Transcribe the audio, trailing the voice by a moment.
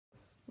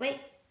Wait.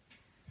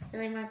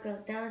 Really, Marco,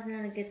 that was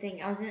not a good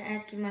thing. I was going to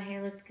ask you if my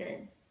hair looked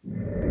good.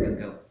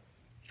 Go.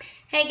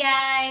 Hey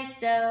guys,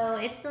 so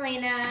it's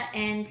Selena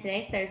and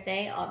today's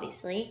Thursday,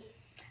 obviously.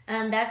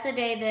 That's the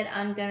day that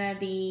I'm going to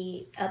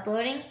be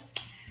uploading.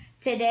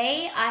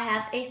 Today, I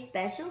have a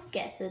special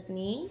guest with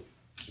me.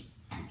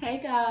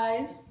 Hey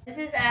guys. This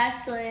is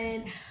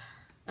Ashlyn.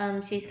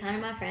 She's kind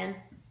of my friend.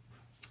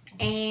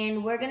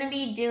 And we're going to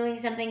be doing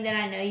something that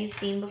I know you've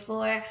seen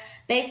before.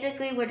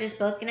 Basically, we're just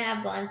both going to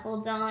have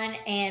blindfolds on,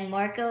 and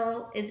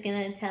Marco is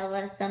going to tell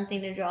us something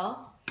to draw.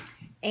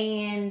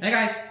 And hey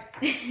guys.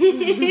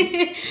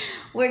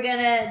 we're going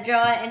to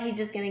draw it, and he's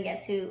just going to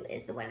guess who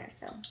is the winner.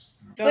 So,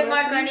 wait,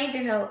 Marco, I need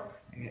your help.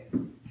 Okay.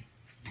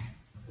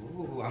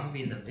 Ooh, I'm going to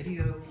be in the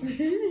video.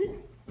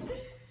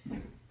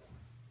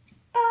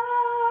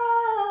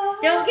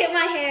 Don't get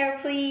my hair,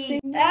 please.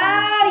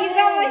 Ow, you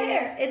got my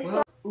hair. It's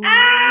fun.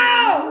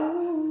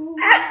 Ow!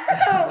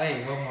 Ow!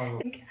 Wait, one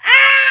more.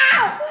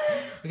 Ow!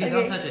 Okay,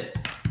 don't touch it.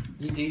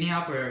 Do you need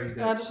help or are you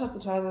good? I just have to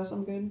tie this.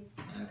 I'm good.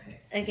 Okay.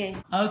 Okay.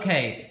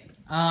 Okay.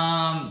 First,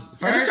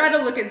 I just tried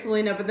to look at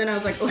Selena, but then I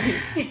was like,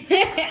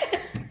 wait.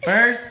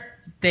 First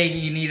thing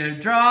you need to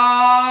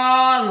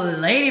draw,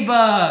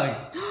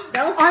 ladybug.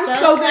 That was I'm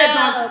so good at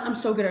loud. drawing. I'm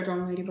so good at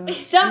drawing ladybugs.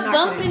 Stop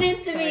bumping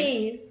into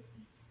me.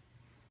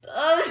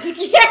 Oh, I'm scared.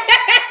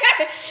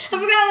 I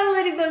forgot what a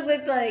ladybug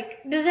looked like.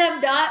 Does it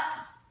have dots?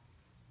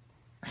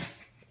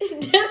 Does a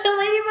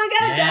ladybug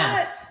have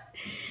dots?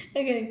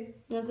 Okay,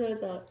 that's what I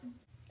thought.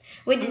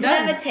 Wait, does it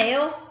have a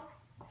tail?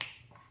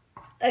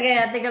 Okay,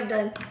 I think I'm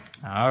done.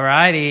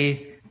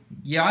 Alrighty.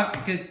 Y'all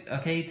could,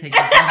 okay, take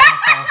your time.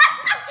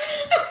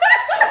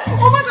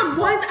 Oh my god,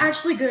 mine's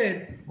actually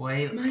good.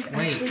 Wait,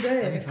 actually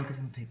good. Let me focus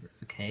on the paper,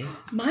 okay?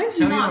 Mine's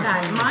Show not yours,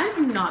 bad. show yours.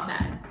 Mine's not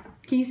bad.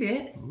 Can you see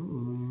it?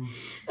 Ooh.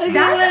 Okay,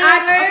 That's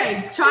whatever.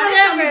 okay, try to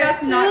tell me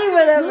that's not. Really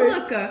whatever.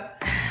 Look. Okay.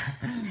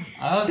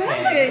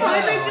 That's good.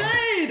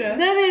 kinda good.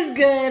 That is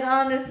good,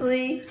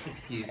 honestly.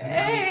 Excuse me.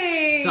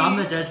 Hey. So I'm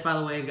the judge, by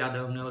the way, if y'all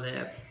don't know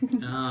that.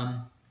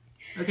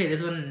 Okay,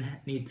 this one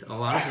needs a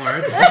lot of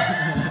work.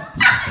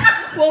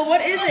 Well,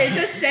 what is it?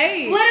 Just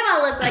say. What do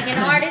I look like,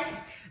 an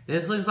artist?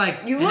 This looks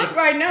like You look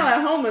right now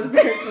a homeless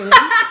person.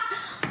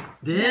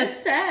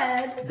 That's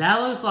sad. That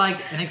looks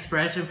like an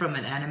expression from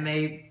an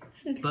anime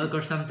book or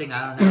something.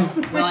 I don't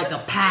know. Or like a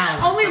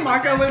pal. Only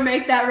Marco would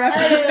make that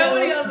reference.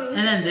 Nobody else would.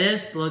 And then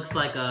this looks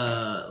like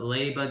a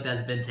ladybug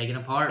that's been taken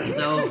apart.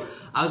 So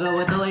I'll go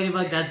with the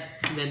ladybug that's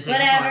been taken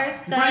Whatever.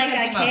 apart. So like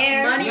I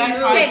care. Money You guys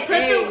moves. Okay, put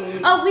Hey.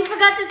 the. Oh, we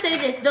forgot to say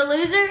this. The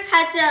loser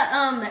has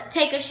to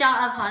take a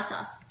shot of hot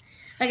sauce.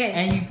 Okay.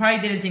 And you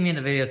probably didn't see me in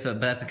the video, so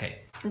but that's okay.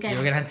 Okay.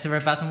 We're gonna have to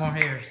rip out some more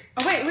hairs.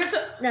 Oh wait, we have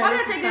to. No, why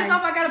this did I is take this fine.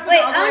 off? I gotta put Wait,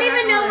 it all the I way don't even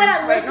back know on. what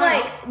I Wait, look no,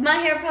 like. My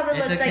hair probably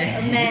looks like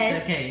a mess.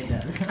 It's okay, it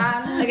does.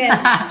 Okay.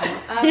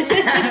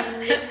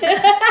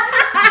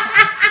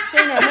 So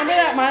no, remember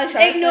that Miley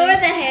Cyrus Ignore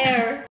thing? the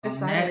hair. It's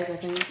sideways, I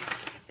Next think.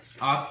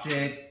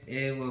 object,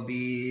 it will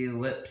be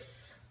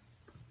lips.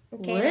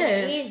 Okay, Lips.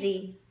 that's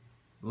easy.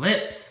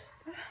 Lips.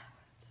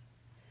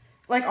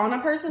 Like on a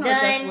person or Done.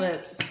 just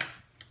lips?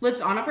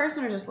 Lips on a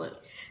person or just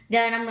lips?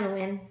 Done. I'm gonna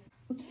win.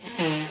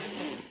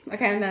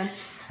 Okay, I'm done.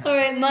 All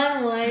right,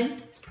 mine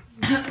won.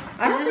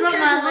 I don't This is think what yours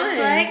mine looks won.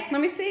 like.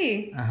 Let me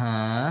see.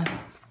 Uh-huh.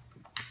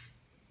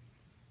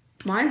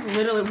 Mine's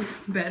literally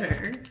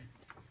better.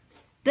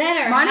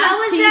 Better. Mine How has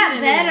was teeth that in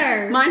it.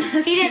 better? Mine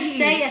has He didn't teeth.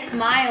 say a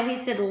smile. He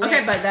said lips.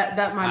 Okay, but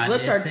that my I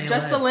lips did are say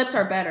just the lips. lips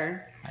are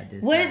better. I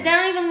did What? say That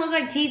don't even look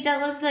like teeth.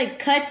 That looks like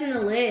cuts in the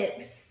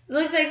lips. It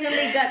looks like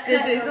somebody got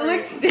cut. Stitches. It on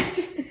looks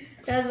stitches.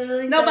 That's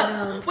really No, so but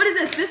dumb. what is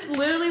this? This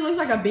literally looks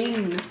like a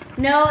bean.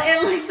 No,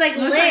 it looks like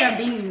Looks lips. like a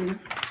bean.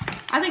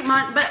 I think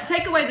mine, but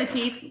take away the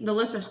teeth, the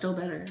lips are still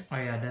better.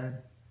 Are y'all done?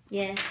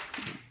 Yes.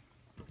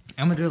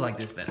 I'm gonna do it like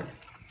this better.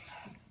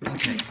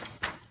 Okay.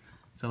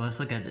 So let's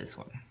look at this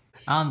one.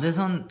 This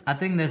one, I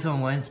think this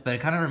one wins, but it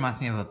kind of reminds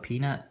me of a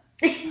peanut.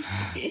 So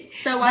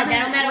But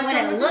that don't matter what's what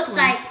wrong it with looks this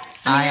like. one?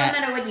 I mean, it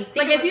don't matter what you think.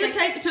 Like it if you looks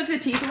like. took the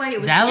teeth away, it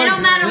was. That It don't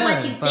looks matter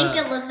what good, you but- think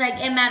it looks like.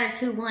 It matters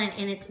who won,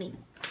 and it's me.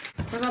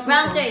 What about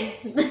Round this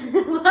 3.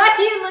 Why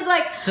do you look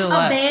like So,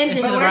 a bandit?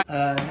 it's to the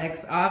right.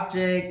 Next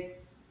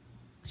object,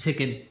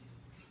 chicken.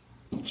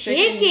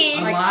 Chicken?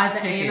 A Like live the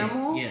chicken.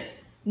 animal?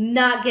 Yes.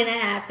 Not gonna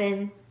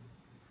happen.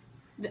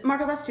 one?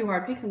 Marco, that's too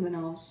hard. Pick something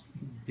else.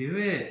 Do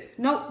it.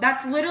 No,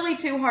 that's literally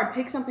too hard.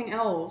 Pick something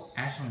else.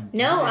 Ashlyn.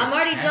 No, do it. I'm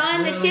already That's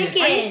drawing the literally-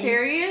 chicken. Are you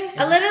serious?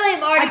 I literally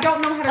have already. I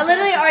don't know how to. I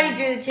literally draw already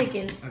chicken. drew the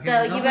chicken. Okay, So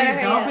don't you put better your-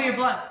 hurry Don't up. put your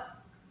blood.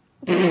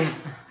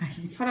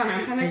 Hold on,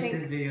 I'm trying to I hate this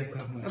think video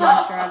so much.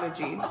 about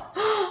strategy. I'm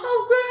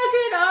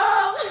cracking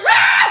up.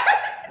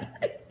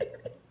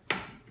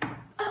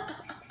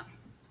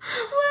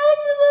 Why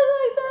does it look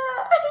like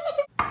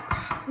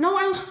that? No,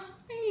 I lost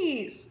my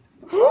face.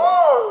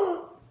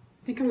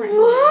 I think I'm right.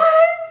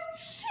 What?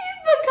 She's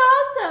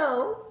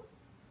Picasso.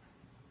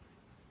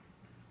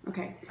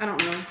 Okay, I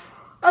don't know.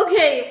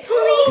 Okay,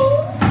 please.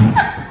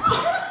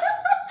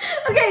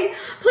 Okay,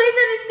 please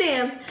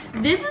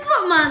understand. This is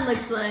what mine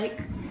looks like.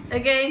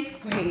 Okay?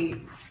 Wait.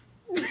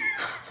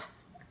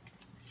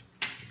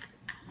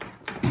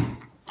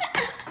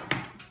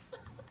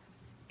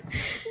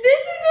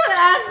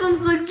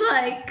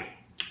 like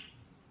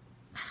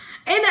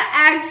an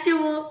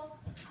actual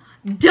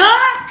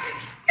duck.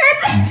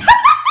 It's a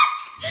duck.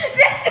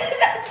 This is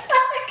a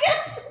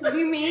duck. What do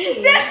you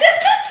mean? This is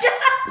a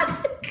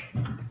duck.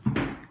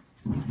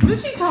 What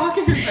is she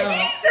talking about? He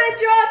said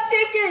draw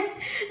chicken.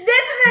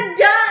 This is a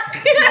duck.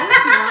 No,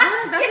 it's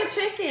not. That's a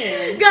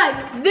chicken.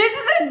 Guys, this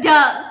is a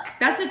duck.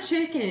 That's a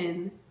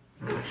chicken.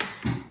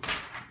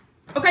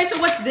 Okay, so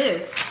what's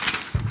this?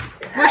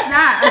 What's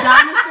that? A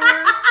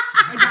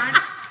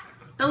dinosaur?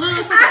 It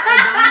looks like a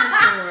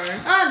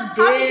dinosaur. I'm dead.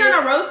 How's she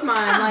trying to roast mine?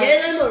 I'm Like,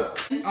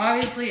 dead.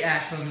 Obviously,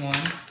 Ashlyn won.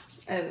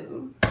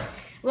 oh.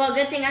 Well,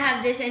 good thing I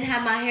have this and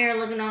have my hair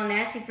looking all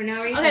nasty for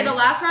no reason. Okay, the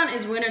last round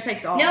is winner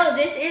takes all. No,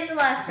 this is the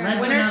last Let's round.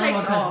 do Winner another takes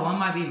one because all. one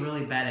might be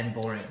really bad and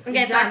boring.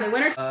 Okay, Exactly. fine.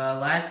 Winner.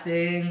 Last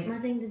thing, My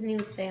thing doesn't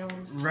even stay on.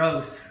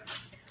 roast.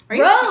 Are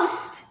you-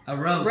 Roast. A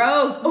roast.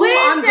 Rose. What is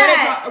I'm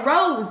that? good at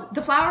Rose.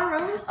 The flower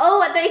rose?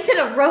 Oh, they said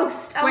a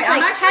roast. I Wait, was I'm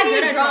like, actually how do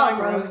good you at draw a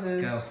drawing roast?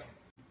 roses. Go.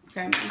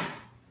 Okay.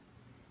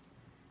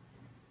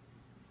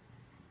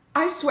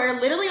 I swear,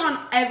 literally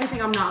on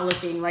everything I'm not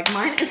looking. Like,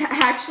 mine is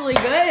actually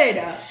good.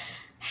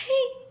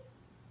 Hey.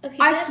 Okay,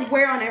 I that-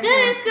 swear on everything.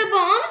 That is good, but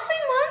honestly,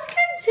 mine's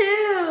good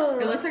too.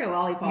 It looks like a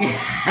lollipop.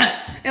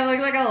 Yeah. It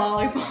looks like a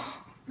lollipop.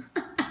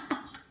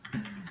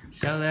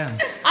 Show them.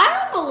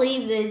 I don't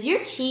believe this.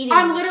 You're cheating.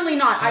 I'm literally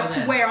not. I Show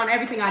them. swear on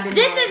everything I did.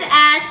 This not. is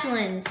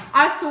Ashlyn's.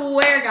 I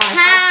swear, guys.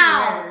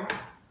 How?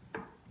 I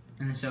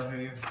And then show her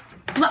your. swear.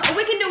 Look,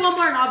 we can do one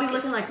more and I'll be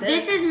looking like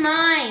this. This is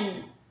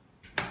mine.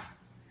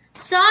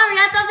 Sorry,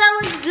 I thought that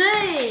looked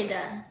good.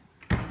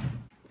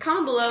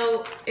 Comment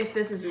below if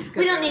this is good.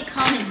 We don't need guys.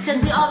 comments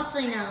because we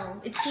obviously know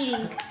it's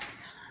cheating.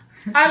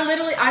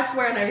 I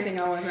swear on everything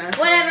I was asking.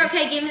 Whatever.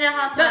 Okay, give me the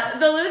hot sauce.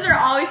 The loser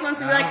always wants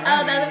to be like,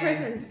 oh, the other Alright.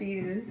 person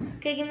cheated.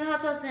 Okay, give me the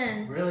hot sauce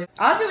then. Really?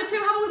 I'll do it too.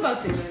 How about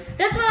we both do it?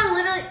 That's what I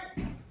literally.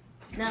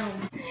 No,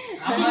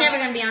 she's never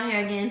gonna be on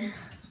here again.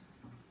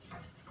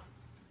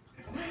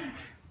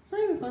 It's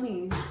not even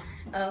funny.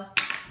 Oh.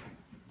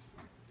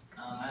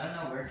 I don't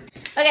know where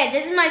to. Okay,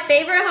 this is my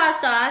favorite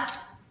hot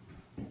sauce.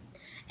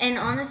 And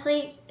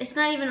honestly, it's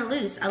not even a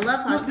loose. I love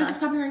hot Look, this is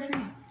sauce. copyright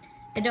free.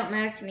 It don't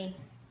matter to me.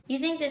 You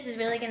think this is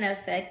really gonna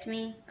affect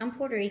me? I'm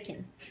Puerto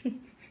Rican.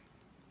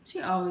 She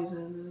always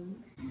is.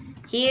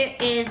 Here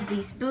is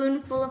the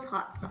spoonful of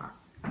hot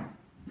sauce.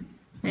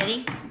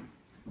 Ready?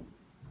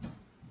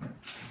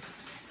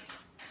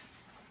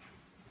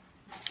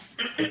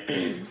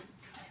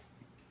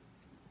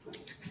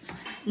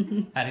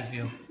 How do you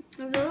feel? It's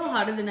a little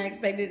hotter than I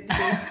expected it to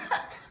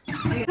be.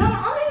 Okay. No,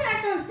 I'll make an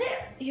excellent sip.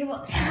 Here,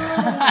 well,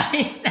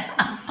 I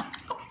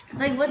know.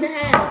 like, what the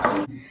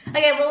hell?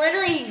 Okay, well,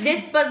 literally, this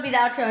is supposed to be the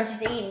outro, and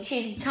she's eating.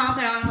 She's chomping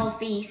on a whole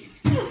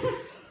feast.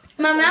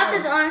 My mouth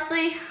is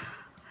honestly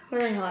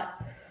really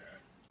hot.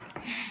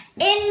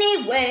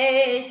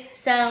 Anyways,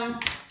 so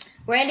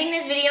we're ending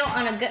this video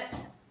on a good.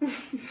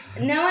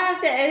 Now I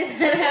have to edit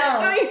that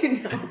out. No,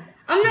 you know.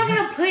 I'm not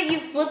gonna put you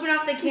flipping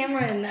off the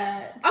camera in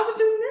that. I was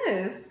doing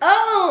this.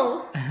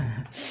 Oh!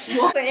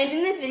 What? We're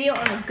ending this video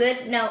on a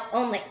good note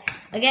only.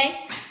 Okay?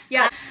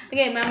 Yeah.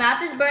 Okay, my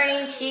mouth is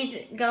burning. She's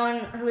going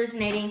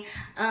hallucinating.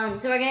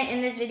 So we're gonna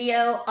end this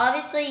video.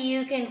 Obviously,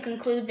 you can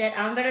conclude that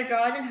I'm a better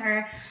drawer than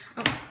her.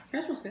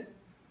 That smells good.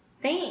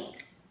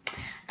 Thanks.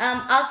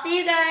 I'll see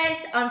you guys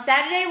on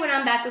Saturday when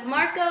I'm back with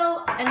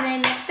Marco, and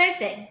then next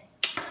Thursday.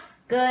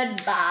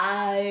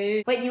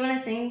 Goodbye. Wait, do you want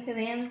to sing for the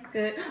end?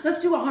 Good. Let's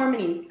do a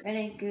harmony.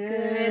 Ready?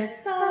 Good.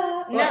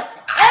 Goodbye. No.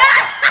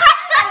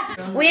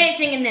 We ain't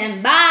singing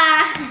them.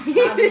 Bye.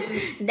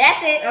 bitches. That's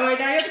it. Oh wait,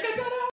 now you have to go.